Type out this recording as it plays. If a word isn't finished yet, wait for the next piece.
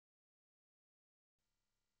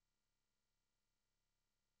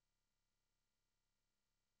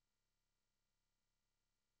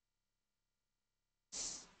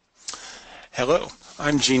Hello,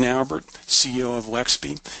 I'm Gene Albert, CEO of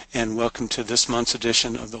Lexby, and welcome to this month's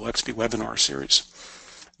edition of the Lexby webinar series.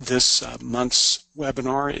 This month's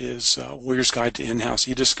webinar is Lawyer's Guide to In-House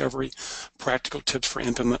eDiscovery, Practical Tips for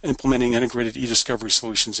Implementing Integrated eDiscovery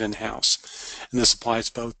Solutions in-house. And this applies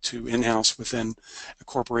both to in-house within a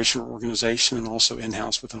corporation or organization and also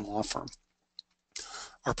in-house within a law firm.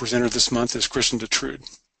 Our presenter this month is Christian Detrude.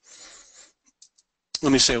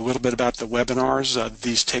 Let me say a little bit about the webinars.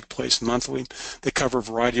 These take place monthly. They cover a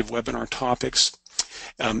variety of webinar topics.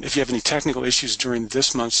 If you have any technical issues during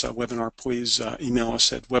this month's webinar, please email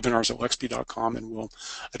us at webinars@lexby.com and we'll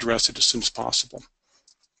address it as soon as possible.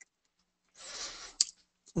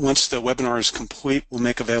 Once the webinar is complete, we'll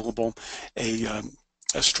make available a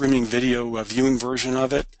streaming video viewing version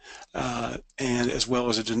of it, and as well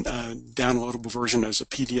as a downloadable version as a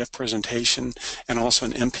PDF presentation and also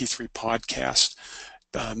an MP3 podcast.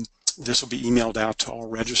 This will be emailed out to all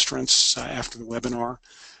registrants after the webinar.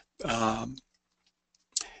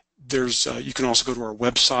 You can also go to our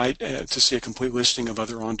website to see a complete listing of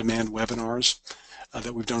other on-demand webinars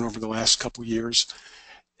that we've done over the last couple years.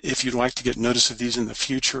 If you'd like to get notice of these in the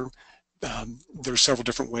future, there are several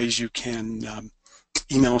different ways you can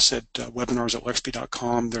email us at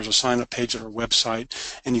webinars@lexby.com. There's a sign-up page at our website,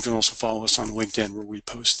 and you can also follow us on LinkedIn where we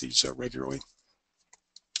post these regularly.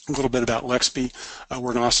 A little bit about Lexby.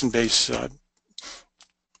 We're an Austin-based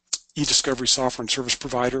eDiscovery software and service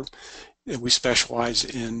provider. We specialize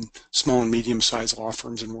in small and medium-sized law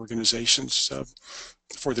firms and organizations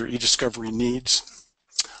for their eDiscovery needs.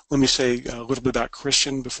 Let me say a little bit about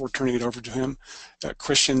Christian before turning it over to him.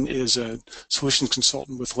 Christian is a solutions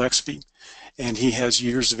consultant with Lexby, and he has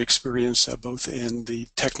years of experience both in the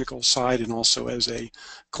technical side and also as a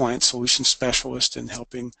client solution specialist in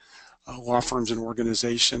helping law firms and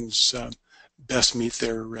organizations best meet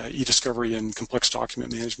their eDiscovery and complex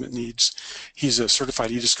document management needs. He's a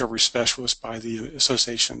certified eDiscovery specialist by the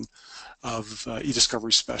Association of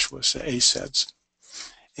eDiscovery Specialists, ACEDS.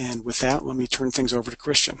 And with that, let me turn things over to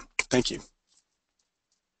Christian. Thank you.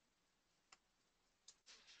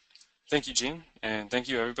 Thank you, Gene, and thank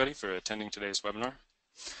you everybody for attending today's webinar.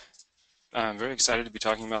 I'm very excited to be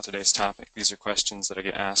talking about today's topic. These are questions that I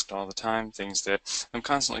get asked all the time, things that I'm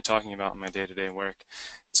constantly talking about in my day-to-day work.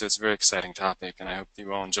 So it's a very exciting topic, and I hope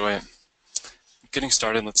you all enjoy it. Getting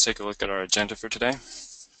started, let's take a look at our agenda for today.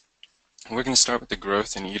 We're going to start with the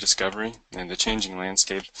growth in eDiscovery and the changing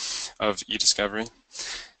landscape of eDiscovery.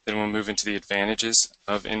 Then we'll move into the advantages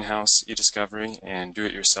of in-house eDiscovery and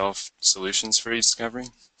do-it-yourself solutions for eDiscovery.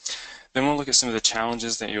 Then we'll look at some of the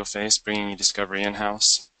challenges that you'll face bringing eDiscovery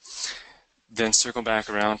in-house. Then circle back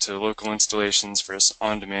around to local installations versus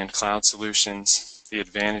on-demand cloud solutions, the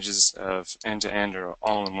advantages of end-to-end or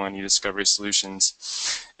all-in-one eDiscovery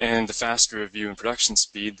solutions, and the faster review and production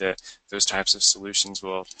speed that those types of solutions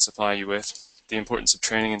will supply you with, the importance of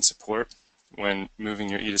training and support when moving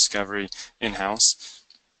your eDiscovery in-house,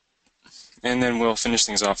 and then we'll finish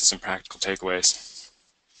things off with some practical takeaways.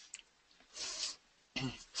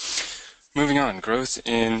 Moving on, growth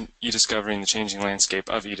in eDiscovery and the changing landscape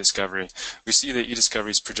of eDiscovery. We see that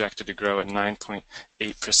eDiscovery is projected to grow at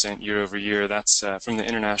 9.8% year over year. That's from the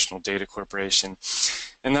International Data Corporation.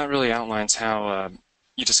 And that really outlines how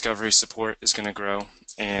eDiscovery support is going to grow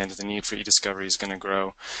and the need for eDiscovery is going to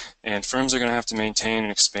grow. And firms are going to have to maintain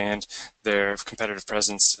and expand their competitive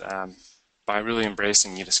presence by really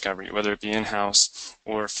embracing eDiscovery, whether it be in-house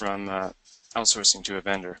or from outsourcing to a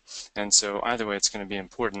vendor. And so either way, it's going to be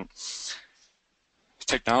important.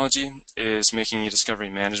 Technology is making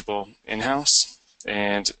eDiscovery manageable in-house,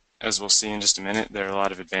 and as we'll see in just a minute, there are a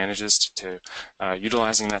lot of advantages to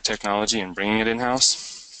utilizing that technology and bringing it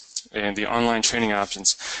in-house. And the online training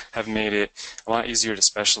options have made it a lot easier to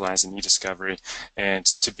specialize in eDiscovery and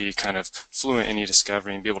to be kind of fluent in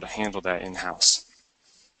eDiscovery and be able to handle that in-house.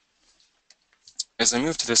 As I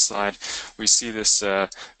move to this slide, we see this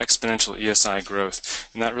exponential ESI growth,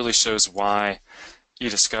 and that really shows why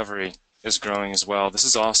eDiscovery is growing as well. This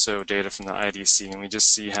is also data from the IDC, and we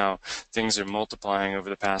just see how things are multiplying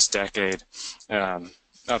over the past decade,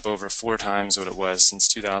 up over 4 times what it was since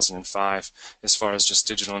 2005, as far as just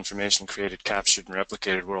digital information created, captured, and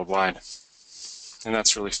replicated worldwide. And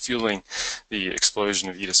that's really fueling the explosion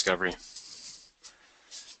of eDiscovery.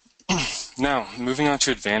 Now, moving on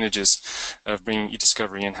to advantages of bringing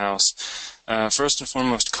eDiscovery in-house. First and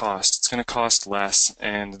foremost, cost. It's going to cost less,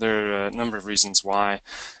 and there are a number of reasons why.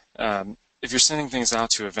 If you're sending things out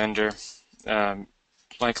to a vendor,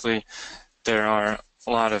 likely there are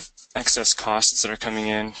a lot of excess costs that are coming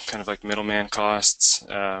in, kind of like middleman costs.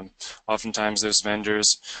 Oftentimes those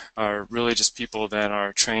vendors are really just people that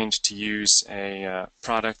are trained to use a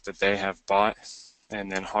product that they have bought, and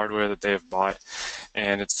then hardware that they have bought.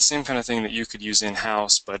 And it's the same kind of thing that you could use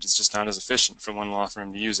in-house, but it's just not as efficient for one law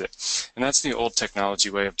firm to use it. And that's the old technology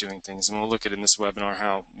way of doing things. And we'll look at in this webinar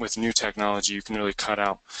how with new technology you can really cut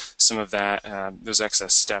out some of that, those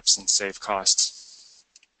excess steps and save costs.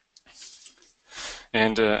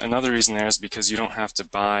 And another reason there is because you don't have to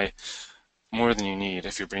buy more than you need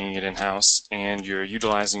if you're bringing it in-house, and you're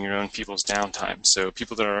utilizing your own people's downtime. So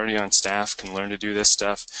people that are already on staff can learn to do this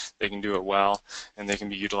stuff, they can do it well, and they can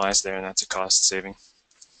be utilized there, and that's a cost saving.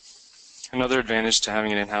 Another advantage to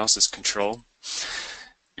having it in-house is control.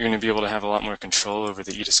 You're going to be able to have a lot more control over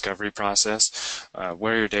the eDiscovery process,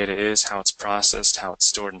 where your data is, how it's processed, how it's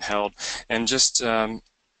stored and held, and just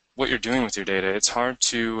what you're doing with your data. It's hard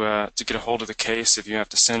to get a hold of the case if you have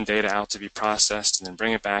to send data out to be processed and then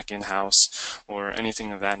bring it back in-house or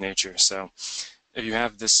anything of that nature. So if you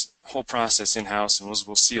have this whole process in-house, and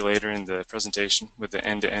we'll see later in the presentation with the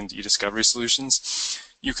end-to-end eDiscovery solutions,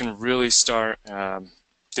 you can really start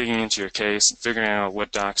digging into your case and figuring out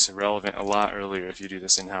what docs are relevant a lot earlier if you do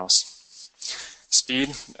this in-house. Speed,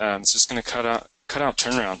 it's just going to cut out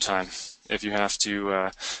turnaround time. If you have to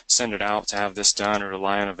send it out to have this done or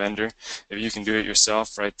rely on a vendor, if you can do it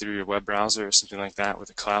yourself right through your web browser or something like that with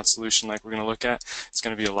a cloud solution like we're going to look at, it's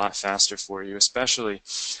going to be a lot faster for you, especially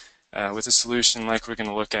with a solution like we're going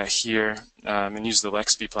to look at here, and use the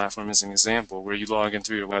LexB platform as an example, where you log in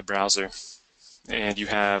through your web browser and you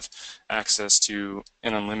have access to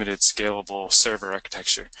an unlimited scalable server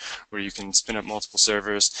architecture where you can spin up multiple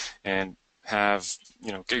servers and have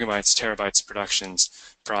gigabytes, terabytes of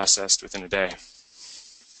productions processed within a day.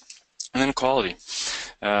 And then quality.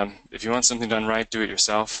 If you want something done right, do it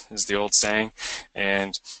yourself, is the old saying,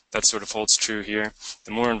 and that sort of holds true here.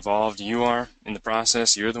 The more involved you are in the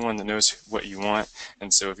process, you're the one that knows what you want,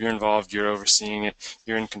 and so if you're involved, you're overseeing it,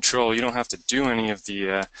 you're in control. You don't have to do any of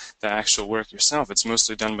the actual work yourself. It's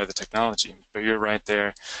mostly done by the technology, but you're right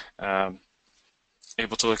there,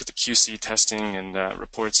 able to look at the QC testing and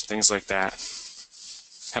reports and things like that.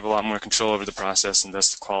 Have a lot more control over the process and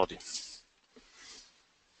thus the quality.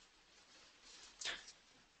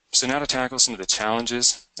 So now to tackle some of the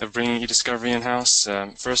challenges of bringing eDiscovery in-house.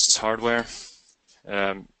 First is hardware.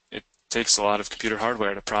 It takes a lot of computer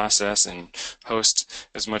hardware to process and host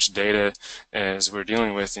as much data as we're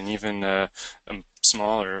dealing with in even a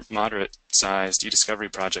small or moderate-sized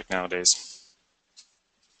eDiscovery project nowadays.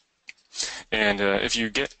 And if you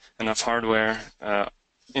get enough hardware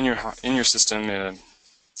in your system,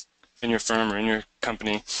 in your firm or in your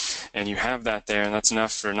company, and you have that there, and that's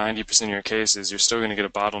enough for 90% of your cases, you're still going to get a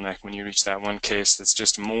bottleneck when you reach that one case that's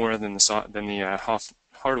just more than the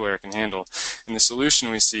hardware can handle. And the solution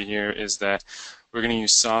we see here is that we're going to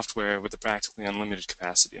use software with a practically unlimited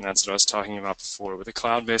capacity, and that's what I was talking about before. With a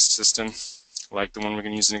cloud-based system, like the one we're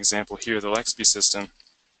going to use an example here, the LexB system,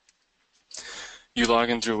 you log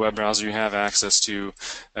in through a web browser, you have access to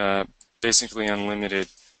basically unlimited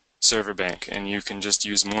server bank, and you can just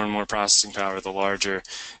use more and more processing power the larger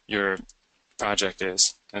your project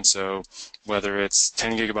is. And so whether it's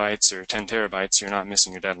 10 gigabytes or 10 terabytes, you're not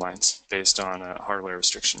missing your deadlines based on a hardware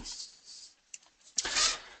restriction.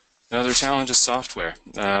 Another challenge is software.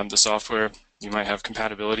 The software, you might have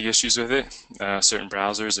compatibility issues with it, certain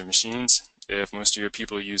browsers or machines. If most of your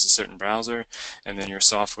people use a certain browser and then your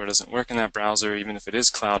software doesn't work in that browser, even if it is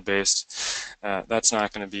cloud-based, that's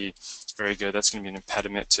not going to be very good. That's going to be an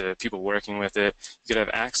impediment to people working with it. You could have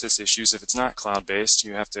access issues if it's not cloud-based.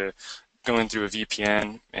 You have to go in through a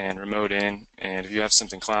VPN and remote in, and if you have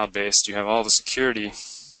something cloud-based, you have all the security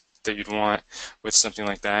that you'd want with something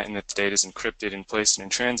like that, and that the data is encrypted and placed in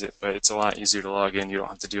transit, but it's a lot easier to log in. You don't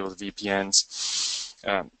have to deal with VPNs.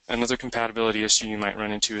 Another compatibility issue you might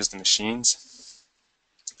run into is the machines.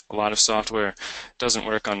 A lot of software doesn't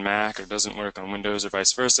work on Mac or doesn't work on Windows or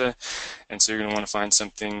vice versa, and so you're going to want to find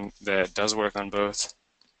something that does work on both.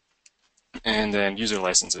 And then user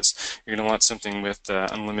licenses. You're going to want something with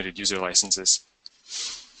unlimited user licenses.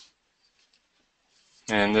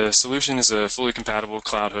 And the solution is a fully compatible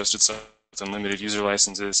cloud-hosted site with unlimited user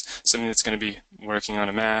licenses, something that's going to be working on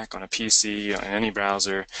a Mac, on a PC, on any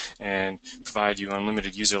browser, and provide you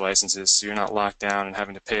unlimited user licenses so you're not locked down and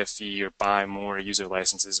having to pay a fee or buy more user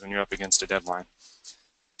licenses when you're up against a deadline.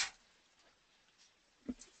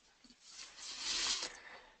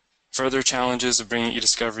 Further challenges of bringing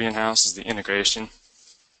eDiscovery in-house is the integration.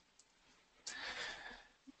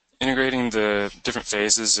 Integrating the different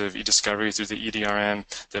phases of eDiscovery through the EDRM,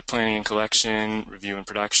 the planning and collection, review and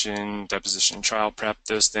production, deposition and trial prep,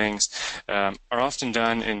 those things are often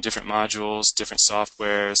done in different modules, different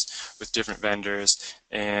softwares with different vendors,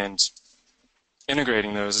 and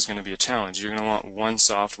integrating those is going to be a challenge. You're going to want one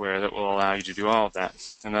software that will allow you to do all of that,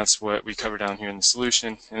 and that's what we cover down here in the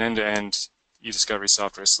solution, an end-to-end eDiscovery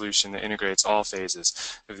software solution that integrates all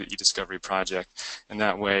phases of the eDiscovery project, and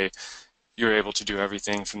that way you're able to do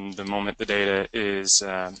everything from the moment the data is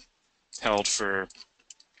held for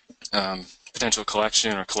potential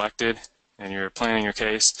collection or collected, and you're planning your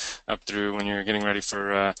case, up through when you're getting ready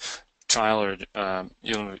for trial, or a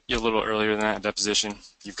little earlier than that, deposition.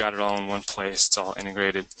 You've got it all in one place. It's all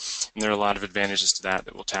integrated, and there are a lot of advantages to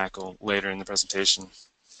that we'll tackle later in the presentation.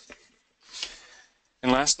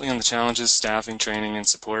 And lastly, on the challenges, staffing, training, and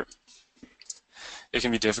support. It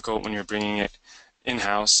can be difficult when you're bringing it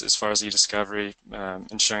in-house as far as eDiscovery,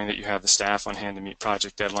 ensuring that you have the staff on hand to meet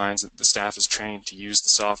project deadlines, that the staff is trained to use the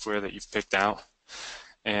software that you've picked out.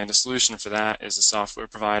 And a solution for that is a software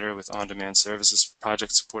provider with on-demand services for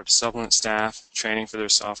project support to supplement staff, training for their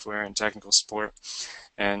software, and technical support.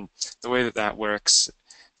 And the way that that works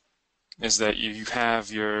is that you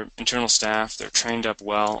have your internal staff, they're trained up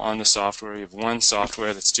well on the software. You have one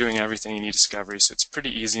software that's doing everything in eDiscovery, so it's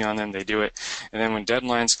pretty easy on them, they do it. And then when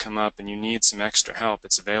deadlines come up and you need some extra help,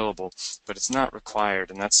 it's available, but it's not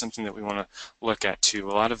required, and that's something that we want to look at too.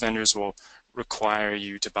 A lot of vendors will require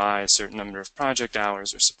you to buy a certain number of project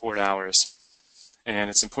hours or support hours,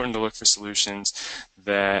 and it's important to look for solutions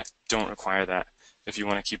that don't require that if you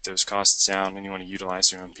want to keep those costs down and you want to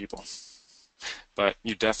utilize your own people. But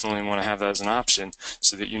you definitely want to have that as an option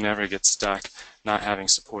so that you never get stuck not having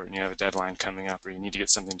support and you have a deadline coming up or you need to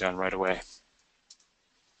get something done right away.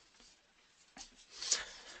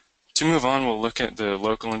 To move on, we'll look at the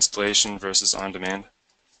local installation versus on-demand.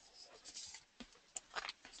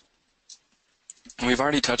 We've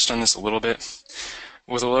already touched on this a little bit.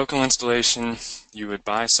 With a local installation, you would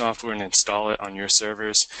buy software and install it on your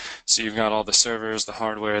servers. So you've got all the servers, the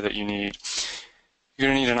hardware that you need. You're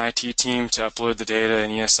going to need an IT team to upload the data in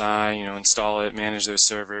ESI, install it, manage those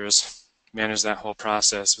servers, manage that whole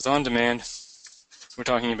process. With on-demand, we're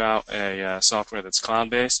talking about a software that's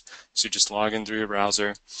cloud-based, so you just log in through your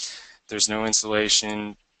browser. There's no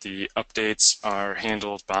installation. The updates are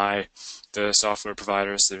handled by the software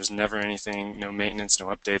providers. There's never anything, no maintenance, no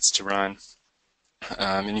updates to run.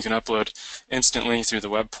 And you can upload instantly through the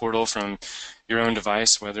web portal from your own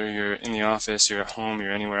device, whether you're in the office, you're at home,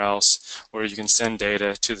 you're anywhere else, or you can send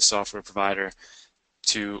data to the software provider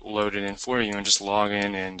to load it in for you and just log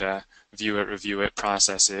in and view it, review it,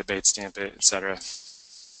 process it, bait stamp it, etc.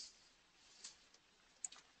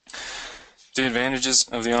 The advantages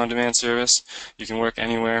of the on-demand service: you can work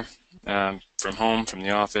anywhere, from home, from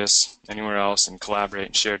the office, anywhere else, and collaborate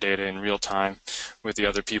and share data in real time with the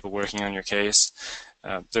other people working on your case.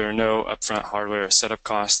 There are no upfront hardware or setup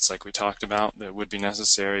costs like we talked about that would be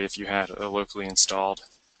necessary if you had a locally installed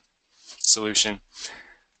solution.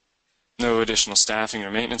 No additional staffing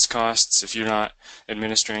or maintenance costs. If you're not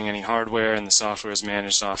administering any hardware and the software is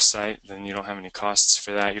managed off-site, then you don't have any costs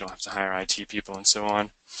for that. You don't have to hire IT people and so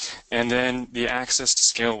on. And then the access to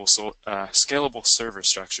scalable server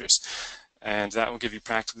structures. And that will give you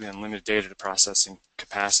practically unlimited data processing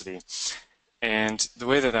capacity. And the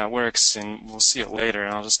way that that works, and we'll see it later,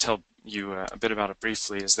 and I'll just tell you a bit about it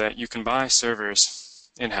briefly, is that you can buy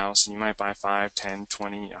servers in-house, and you might buy 5, 10,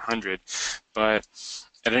 20, 100, but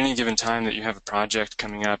at any given time that you have a project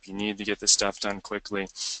coming up, you need to get this stuff done quickly.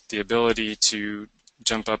 The ability to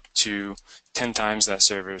jump up to 10 times that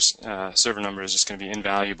server number is just going to be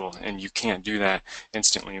invaluable, and you can't do that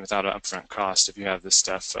instantly without an upfront cost if you have this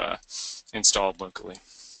stuff installed locally.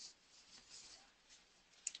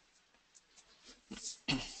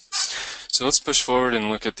 So let's push forward and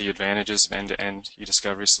look at the advantages of end-to-end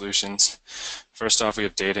eDiscovery solutions. First off, we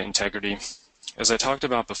have data integrity. As I talked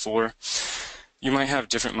about before, you might have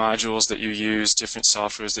different modules that you use, different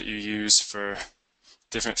softwares that you use for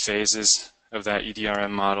different phases of that EDRM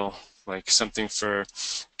model, like something for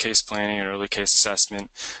case planning and early case assessment,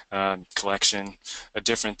 collection, a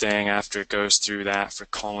different thing after it goes through that for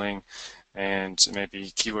calling and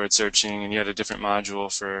maybe keyword searching, and yet a different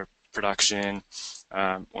module for production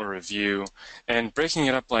or review. And breaking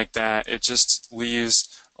it up like that, it just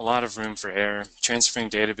leaves a lot of room for error. Transferring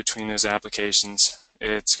data between those applications,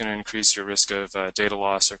 it's going to increase your risk of data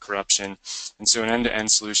loss or corruption. And so an end-to-end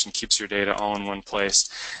solution keeps your data all in one place.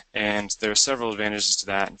 And there are several advantages to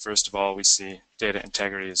that. And first of all, we see data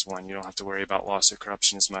integrity as one. You don't have to worry about loss or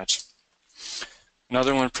corruption as much.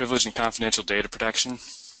 Another one, privileged and confidential data protection.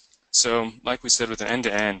 So like we said with an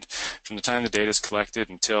end-to-end, from the time the data is collected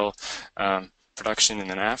until production, and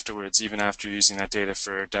then afterwards, even after using that data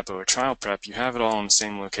for depot or trial prep, you have it all in the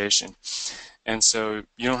same location. And so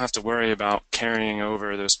you don't have to worry about carrying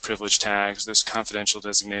over those privilege tags, those confidential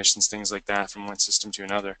designations, things like that from one system to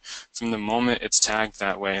another. From the moment it's tagged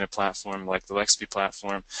that way in a platform like the LexP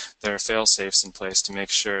platform, there are fail-safes in place to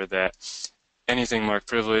make sure that anything marked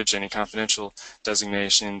privilege, any confidential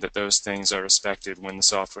designation, that those things are respected when the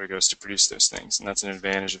software goes to produce those things. And that's an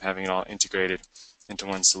advantage of having it all integrated into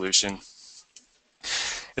one solution.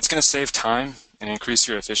 It's going to save time and increase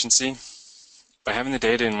your efficiency. By having the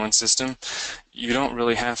data in one system, you don't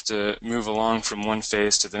really have to move along from one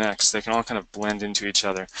phase to the next. They can all kind of blend into each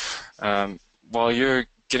other. While you're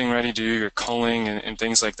getting ready to do your culling and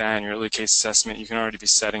things like that in your early case assessment, you can already be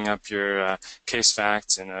setting up your case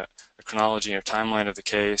facts and a chronology or timeline of the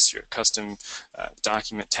case, your custom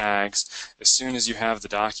document tags. As soon as you have the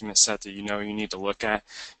document set that you know you need to look at,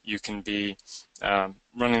 you can be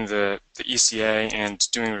running the ECA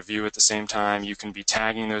and doing review at the same time. You can be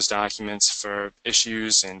tagging those documents for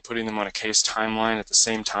issues and putting them on a case timeline at the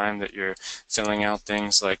same time that you're filling out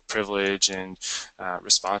things like privilege and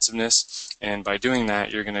responsiveness. And by doing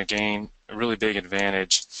that, you're going to gain a really big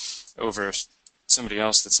advantage over somebody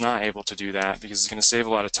else that's not able to do that, because it's going to save a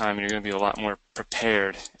lot of time and you're going to be a lot more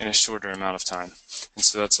prepared in a shorter amount of time. And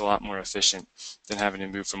so that's a lot more efficient than having to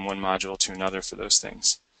move from one module to another for those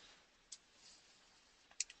things.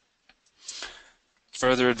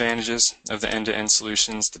 Further advantages of the end-to-end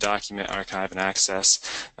solutions: the document archive and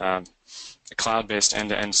access. A cloud-based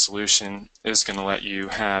end-to-end solution is going to let you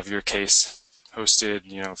have your case hosted,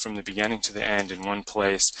 from the beginning to the end in one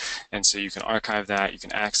place, and so you can archive that, you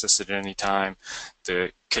can access it at any time.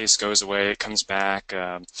 The case goes away, it comes back.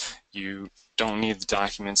 You don't need the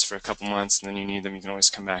documents for a couple months, and then you need them, you can always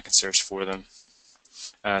come back and search for them.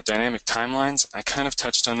 Dynamic timelines, I kind of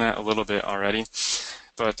touched on that a little bit already.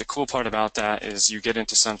 But the cool part about that is you get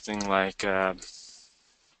into something like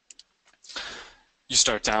you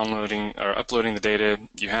start downloading or uploading the data,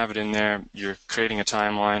 you have it in there, you're creating a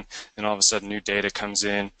timeline, and all of a sudden new data comes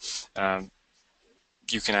in.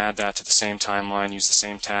 You can add that to the same timeline, use the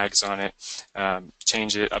same tags on it,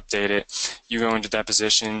 change it, update it. You go into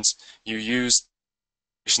depositions, you use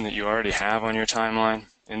the that you already have on your timeline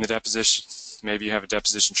in the deposition. Maybe you have a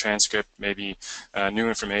deposition transcript, maybe new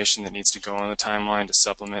information that needs to go on the timeline to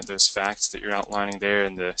supplement those facts that you're outlining there,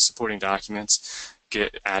 and the supporting documents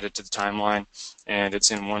get added to the timeline, and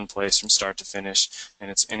it's in one place from start to finish, and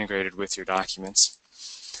it's integrated with your documents.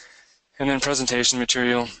 And then presentation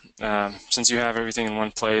material. Since you have everything in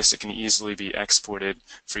one place, it can easily be exported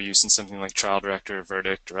for use in something like Trial Director,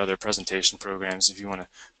 Verdict, or other presentation programs if you want to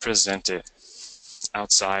present it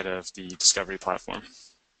outside of the Discovery platform.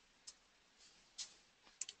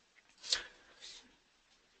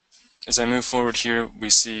 As I move forward here, we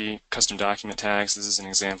see custom document tags. This is an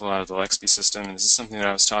example out of the LexP system, and this is something that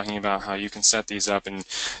I was talking about, how you can set these up and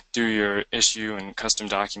do your issue and custom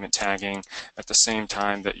document tagging at the same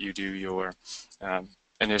time that you do your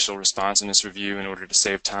initial responsiveness review in order to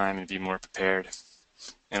save time and be more prepared.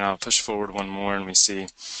 And I'll push forward one more, and we see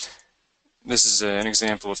this is an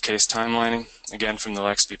example of case timelining, again from the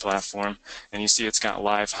LexP platform, and you see it's got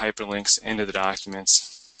live hyperlinks into the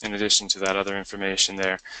documents in addition to that other information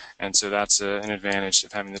there. And so that's an advantage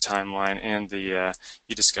of having the timeline and the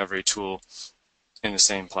eDiscovery tool in the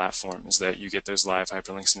same platform, is that you get those live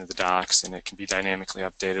hyperlinks into the docs and it can be dynamically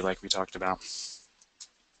updated like we talked about.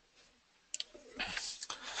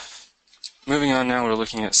 Moving on now, we're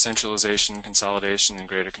looking at centralization, consolidation, and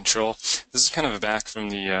greater control. This is kind of back from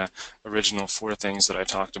the original 4 things that I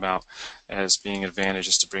talked about as being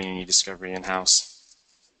advantages to bringing eDiscovery in-house.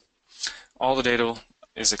 All the data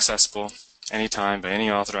is accessible anytime by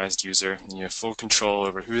any authorized user, and you have full control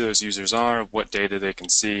over who those users are, what data they can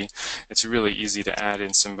see. It's really easy to add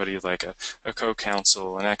in somebody like a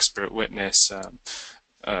co-counsel, an expert witness,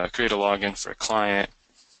 create a login for a client,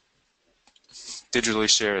 digitally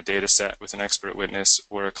share a data set with an expert witness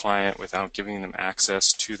or a client without giving them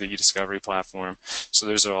access to the eDiscovery platform. So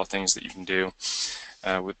those are all things that you can do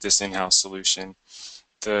with this in-house solution.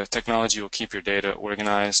 The technology will keep your data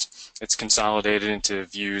organized. It's consolidated into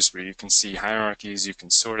views where you can see hierarchies, you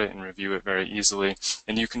can sort it and review it very easily,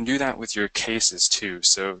 and you can do that with your cases too.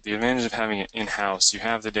 So the advantage of having it in-house, you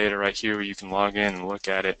have the data right here where you can log in and look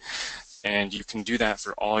at it, and you can do that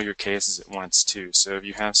for all your cases at once too. So if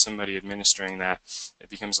you have somebody administering that, it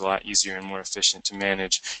becomes a lot easier and more efficient to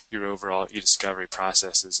manage your overall eDiscovery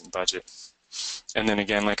processes and budget. And then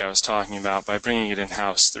again, like I was talking about, by bringing it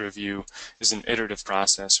in-house, the review is an iterative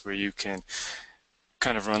process where you can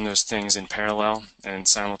kind of run those things in parallel and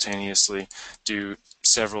simultaneously do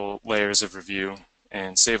several layers of review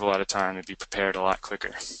and save a lot of time and be prepared a lot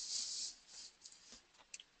quicker.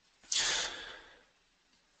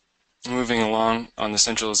 Moving along on the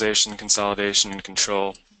centralization, consolidation, and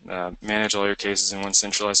control, manage all your cases in one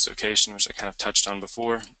centralized location, which I kind of touched on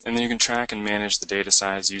before, and then you can track and manage the data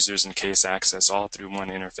size, users, and case access all through one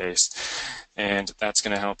interface. And that's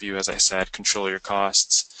going to help you, as I said, control your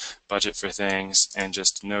costs, budget for things, and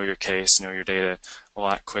just know your case, know your data a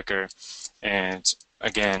lot quicker, and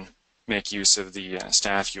again, make use of the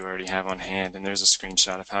staff you already have on hand. And there's a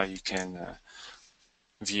screenshot of how you can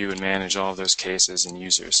view and manage all of those cases and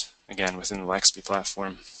users, again, within the LXP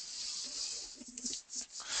platform.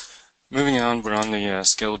 Moving on, we're on the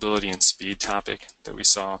scalability and speed topic that we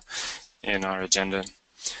saw in our agenda.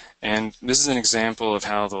 And this is an example of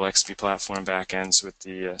how the LXP platform backends with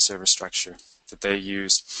the server structure that they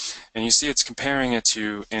use. And you see it's comparing it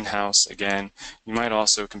to in-house again. You might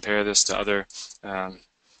also compare this to other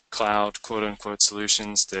cloud quote-unquote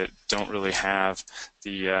solutions that don't really have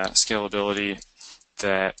the scalability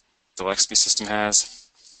that the LXP system has.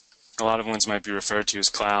 A lot of ones might be referred to as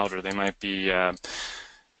cloud, or they might be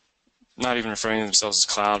not even referring to themselves as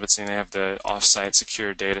cloud, but saying they have the off-site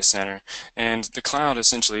secure data center. And the cloud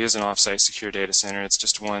essentially is an off-site secure data center. It's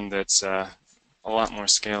just one that's a lot more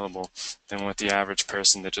scalable than what the average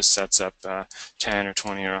person that just sets up 10 or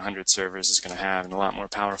 20 or 100 servers is going to have, and a lot more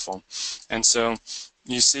powerful. And so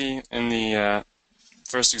you see in the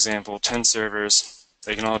first example, 10 servers.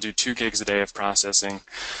 They can all do 2 gigs a day of processing.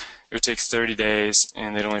 It would take 30 days,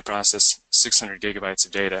 and they'd only process 600 gigabytes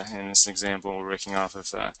of data. In this example, we're working off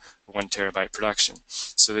of 1 terabyte production.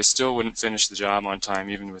 So they still wouldn't finish the job on time,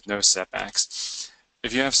 even with no setbacks.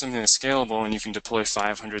 If you have something that's scalable and you can deploy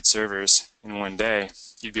 500 servers in 1 day,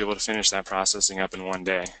 you'd be able to finish that processing up in 1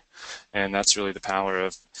 day. And that's really the power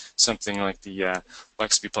of something like the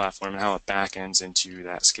LXP platform and how it backends into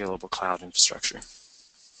that scalable cloud infrastructure.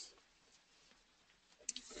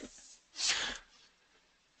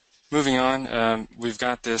 Moving on, we've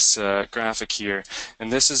got this graphic here,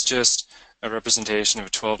 and this is just a representation of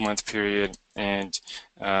a 12-month period and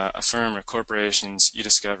a firm or corporation's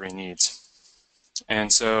eDiscovery needs.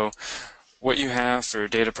 And so what you have for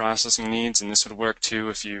data processing needs, and this would work too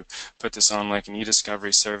if you put this on like an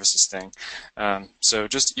eDiscovery services thing. So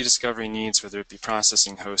just eDiscovery needs, whether it be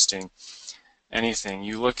processing, hosting, anything,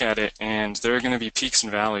 you look at it and there are going to be peaks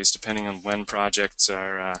and valleys depending on when projects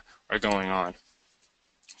are going on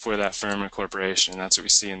for that firm or corporation. That's what we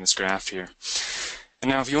see in this graph here. And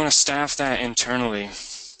now if you want to staff that internally,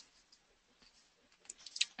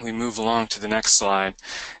 we move along to the next slide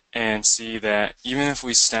and see that even if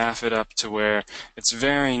we staff it up to where it's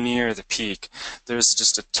very near the peak, there's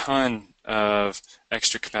just a ton of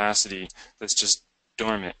extra capacity that's just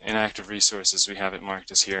dormant, inactive resources, we have it marked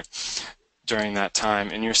as here, during that time,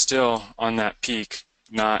 and you're still on that peak,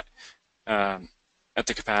 not at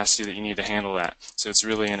the capacity that you need to handle that. So it's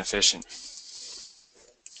really inefficient.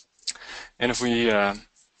 And if we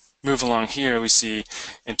move along here, we see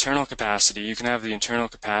internal capacity. You can have the internal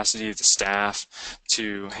capacity of the staff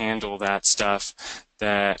to handle that stuff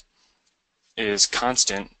that is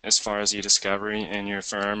constant as far as eDiscovery in your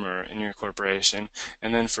firm or in your corporation.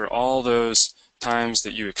 And then for all those times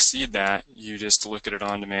that you exceed that, you just look at an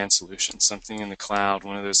on-demand solution, something in the cloud,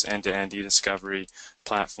 one of those end-to-end eDiscovery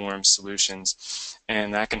platform solutions,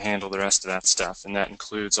 and that can handle the rest of that stuff. And that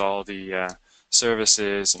includes all the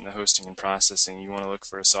services and the hosting and processing. You want to look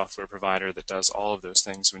for a software provider that does all of those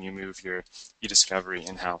things when you move your eDiscovery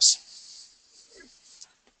in-house.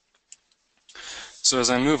 So as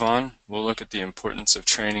I move on, we'll look at the importance of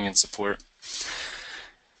training and support.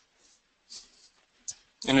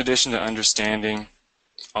 In addition to understanding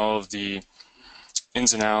all of the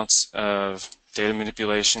ins and outs of data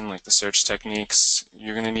manipulation, like the search techniques,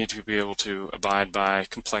 you're going to need to be able to abide by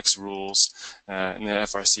complex rules in the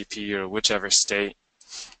FRCP or whichever state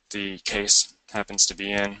the case happens to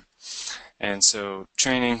be in. And so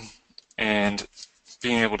training and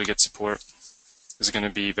being able to get support is going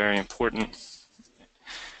to be very important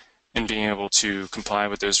in being able to comply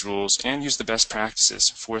with those rules and use the best practices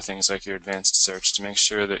for things like your advanced search to make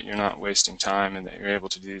sure that you're not wasting time and that you're able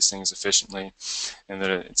to do these things efficiently and that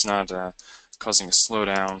it's not causing a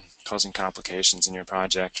slowdown, causing complications in your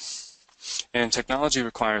project. And technology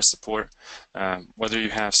requires support, whether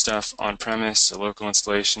you have stuff on-premise, a local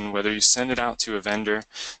installation, whether you send it out to a vendor,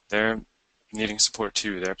 they're needing support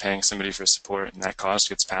too. They're paying somebody for support, and that cost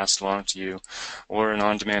gets passed along to you, or an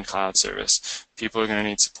on-demand cloud service. People are going to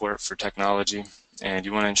need support for technology, and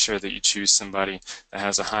you want to ensure that you choose somebody that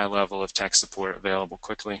has a high level of tech support available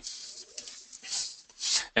quickly.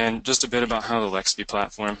 And just a bit about how the Lexby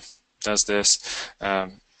platform does this.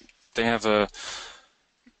 They have a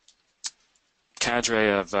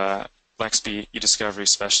cadre of Lexby eDiscovery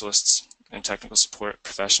specialists and technical support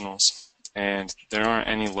professionals. And there aren't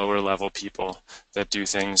any lower level people that do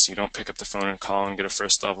things. You don't pick up the phone and call and get a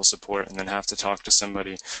first level support and then have to talk to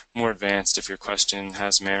somebody more advanced if your question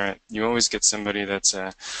has merit. You always get somebody that's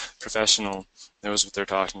a professional, knows what they're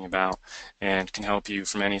talking about, and can help you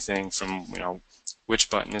from anything from, which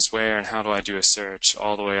button is where and how do I do a search,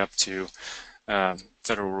 all the way up to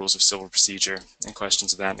federal rules of civil procedure and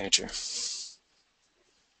questions of that nature.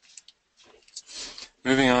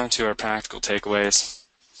 Moving on to our practical takeaways.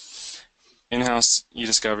 In-house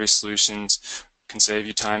eDiscovery solutions can save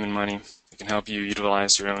you time and money. It can help you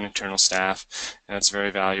utilize your own internal staff, and that's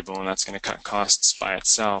very valuable, and that's going to cut costs by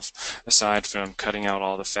itself, aside from cutting out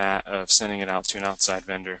all the fat of sending it out to an outside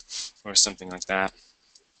vendor or something like that.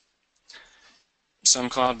 Some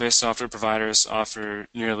cloud-based software providers offer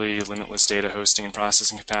nearly limitless data hosting and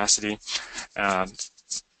processing capacity,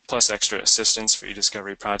 plus extra assistance for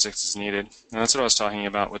eDiscovery projects as needed. And that's what I was talking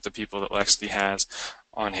about with the people that Lexby has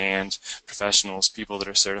on hand, professionals, people that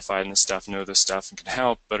are certified in this stuff, know this stuff, and can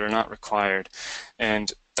help, but are not required.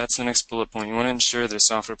 And that's the next bullet point. You want to ensure that a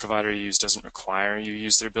software provider you use doesn't require you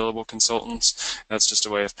use their billable consultants. That's just a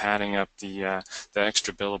way of padding up the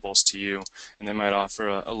extra billables to you. And they might offer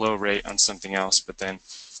a low rate on something else, but then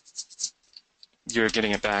you're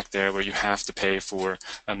getting it back there where you have to pay for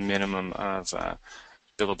a minimum of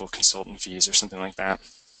billable consultant fees or something like that.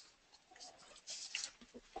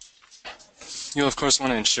 You'll of course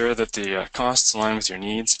want to ensure that the costs align with your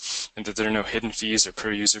needs and that there are no hidden fees or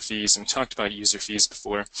per user fees. And we talked about user fees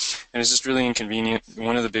before, and it's just really inconvenient.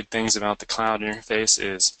 One of the big things about the cloud interface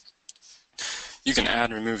is you can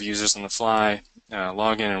add and remove users on the fly,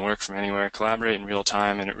 log in and work from anywhere, collaborate in real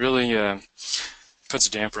time, and it really puts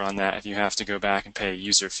a damper on that if you have to go back and pay a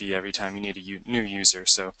user fee every time you need a new user.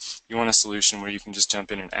 So you want a solution where you can just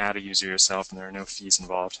jump in and add a user yourself and there are no fees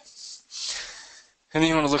involved. And then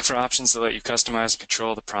you want to look for options that let you customize and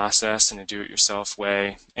control the process in a do-it-yourself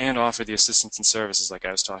way and offer the assistance and services like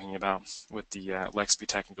I was talking about with the Lexby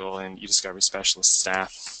technical and eDiscovery specialist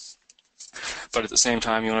staff. But at the same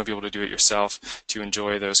time, you want to be able to do it yourself to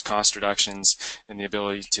enjoy those cost reductions and the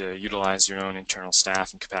ability to utilize your own internal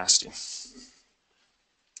staff and capacity.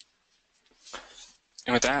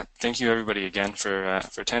 And with that, thank you everybody again for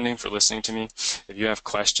attending, for listening to me. If you have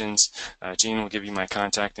questions, Gene will give you my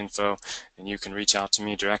contact info, and you can reach out to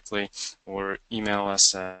me directly or email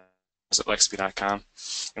us at lexby.com.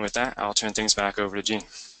 And with that, I'll turn things back over to Gene.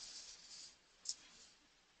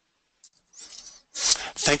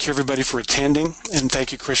 Thank you everybody for attending, and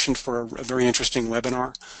thank you Christian for a very interesting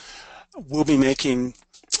webinar. We'll be making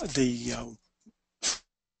the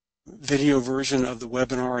video version of the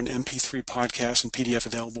webinar and MP3 podcast and PDF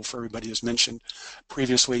available for everybody as mentioned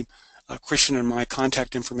previously. Christian and my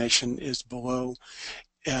contact information is below.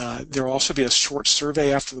 There will also be a short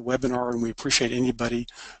survey after the webinar, and we appreciate anybody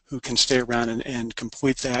who can stay around and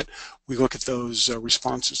complete that. We look at those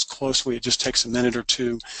responses closely. It just takes a minute or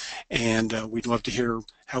two, and we'd love to hear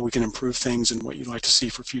how we can improve things and what you'd like to see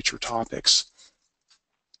for future topics.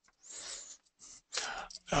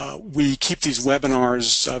 We keep these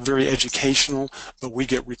webinars very educational, but we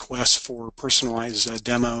get requests for personalized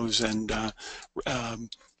demos and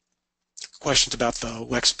questions about the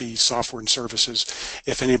Lexby software and services.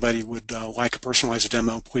 If anybody would like a personalized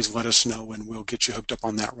demo, please let us know and we'll get you hooked up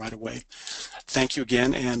on that right away. Thank you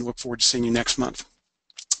again and look forward to seeing you next month.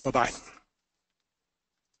 Bye-bye.